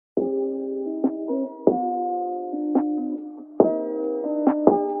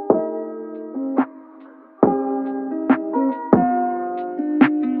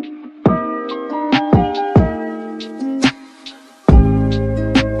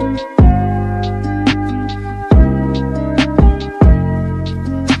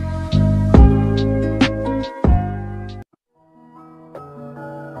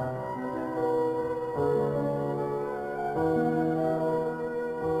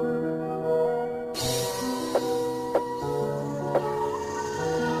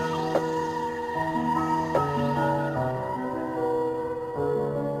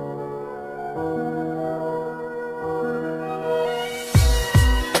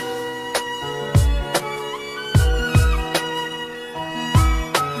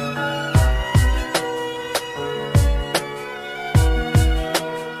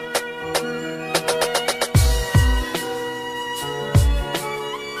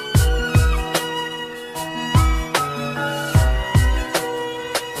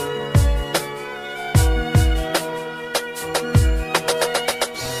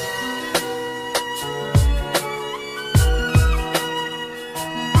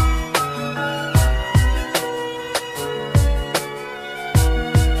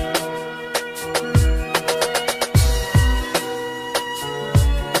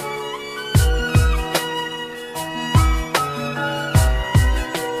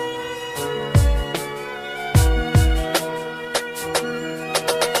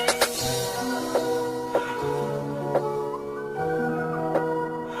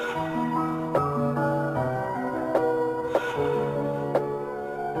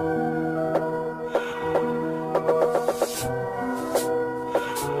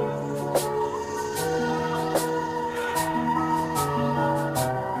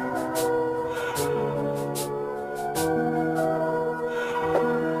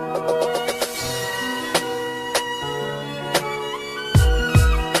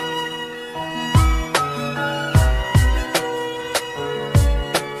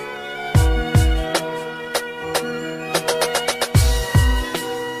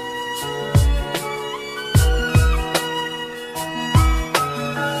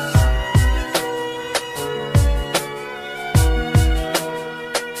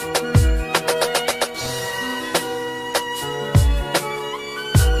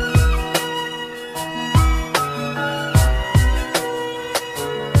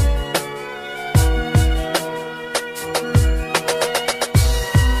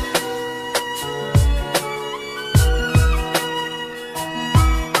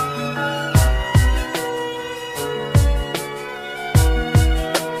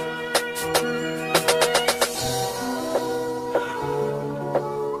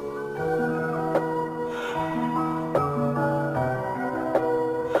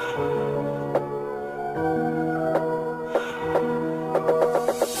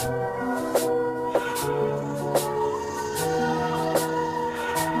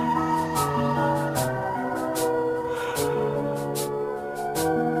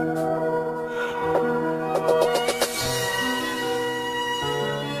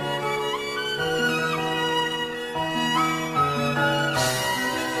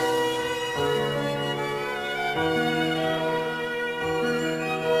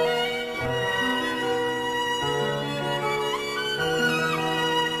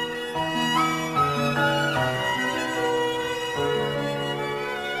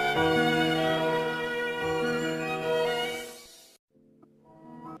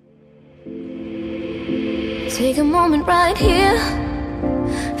Take a moment right here,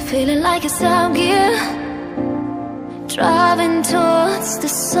 feeling like it's out gear. Driving towards the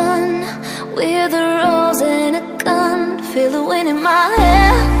sun with a rose and a gun. Feel the wind in my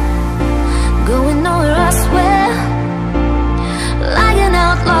hair, going nowhere I swear. Like an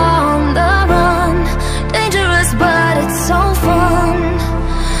outlaw on the run, dangerous but it's so fun.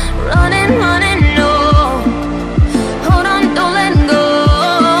 Running, running, no, hold on, don't let go.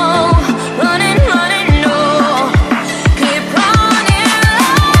 Running, running, no, keep running.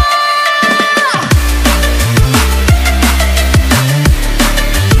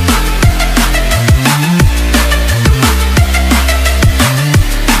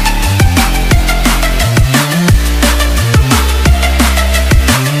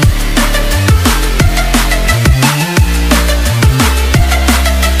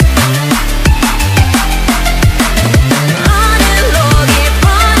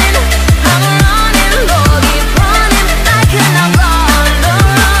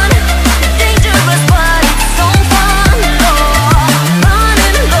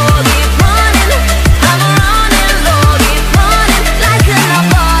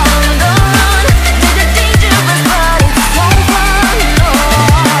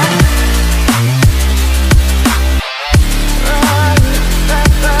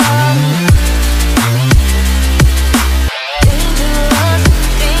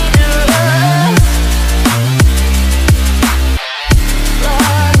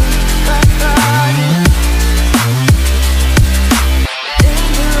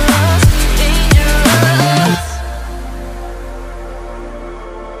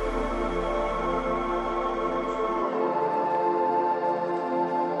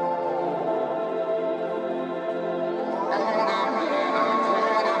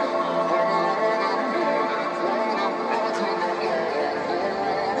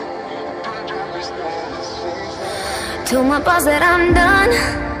 Told my boss that I'm done.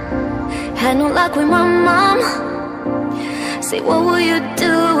 Had no luck with my mom. Say, what will you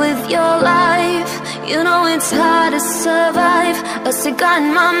do with your life? You know it's hard to survive. A cigar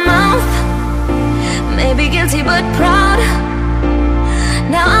in my mouth, maybe guilty but proud.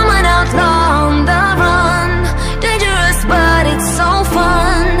 Now I'm an outlaw on the run, dangerous but it's so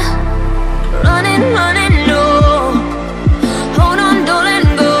fun. Running, running, no, hold on, don't let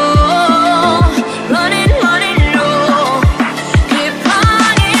go. Running, running, no, keep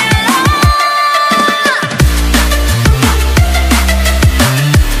running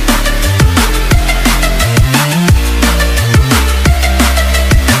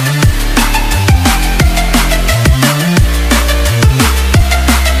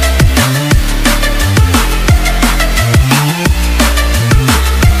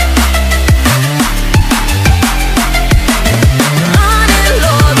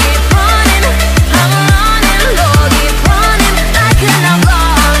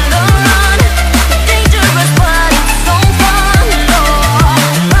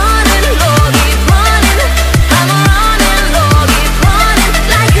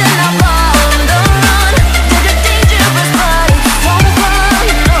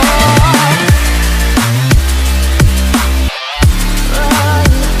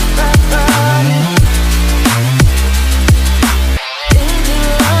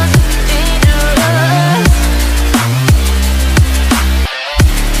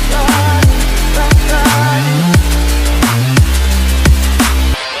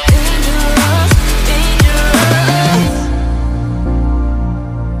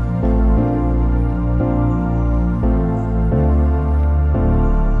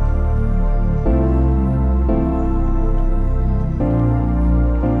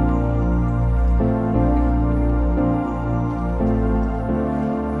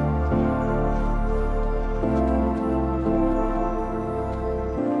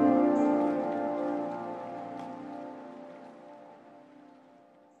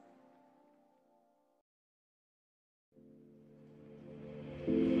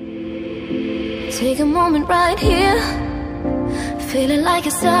Take a moment right here, feeling like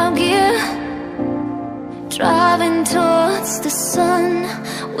it's out gear. Driving towards the sun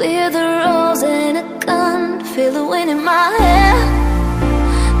with a rose and a gun. Feel the wind in my hair,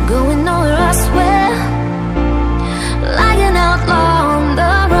 going nowhere I swear.